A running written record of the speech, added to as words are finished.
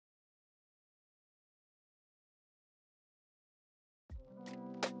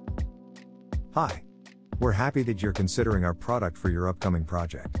Hi. We're happy that you're considering our product for your upcoming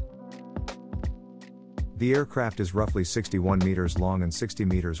project. The aircraft is roughly 61 meters long and 60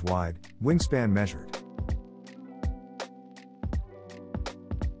 meters wide, wingspan measured.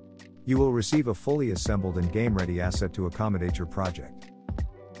 You will receive a fully assembled and game-ready asset to accommodate your project.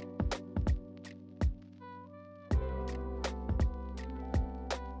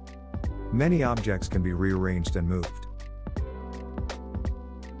 Many objects can be rearranged and moved.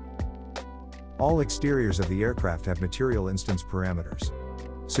 All exteriors of the aircraft have material instance parameters.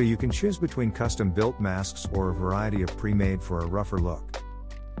 So you can choose between custom-built masks or a variety of pre-made for a rougher look.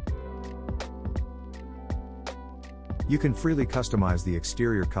 You can freely customize the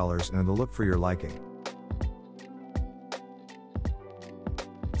exterior colors and the look for your liking.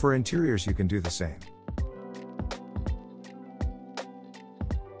 For interiors you can do the same.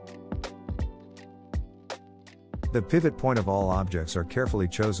 The pivot point of all objects are carefully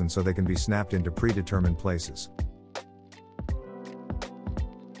chosen so they can be snapped into predetermined places.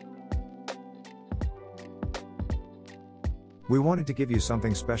 We wanted to give you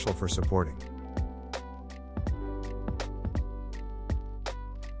something special for supporting.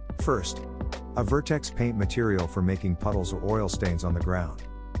 First, a Vertex paint material for making puddles or oil stains on the ground.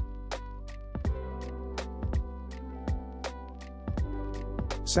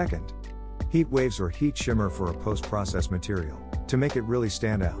 Second, heat waves or heat shimmer for a post-process material, to make it really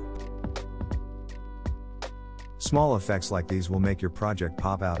stand out. Small effects like these will make your project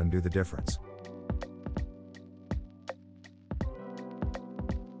pop out and do the difference.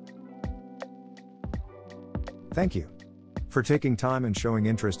 Thank you for taking time and showing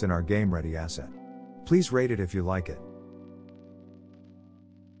interest in our game-ready asset. Please rate it if you like it.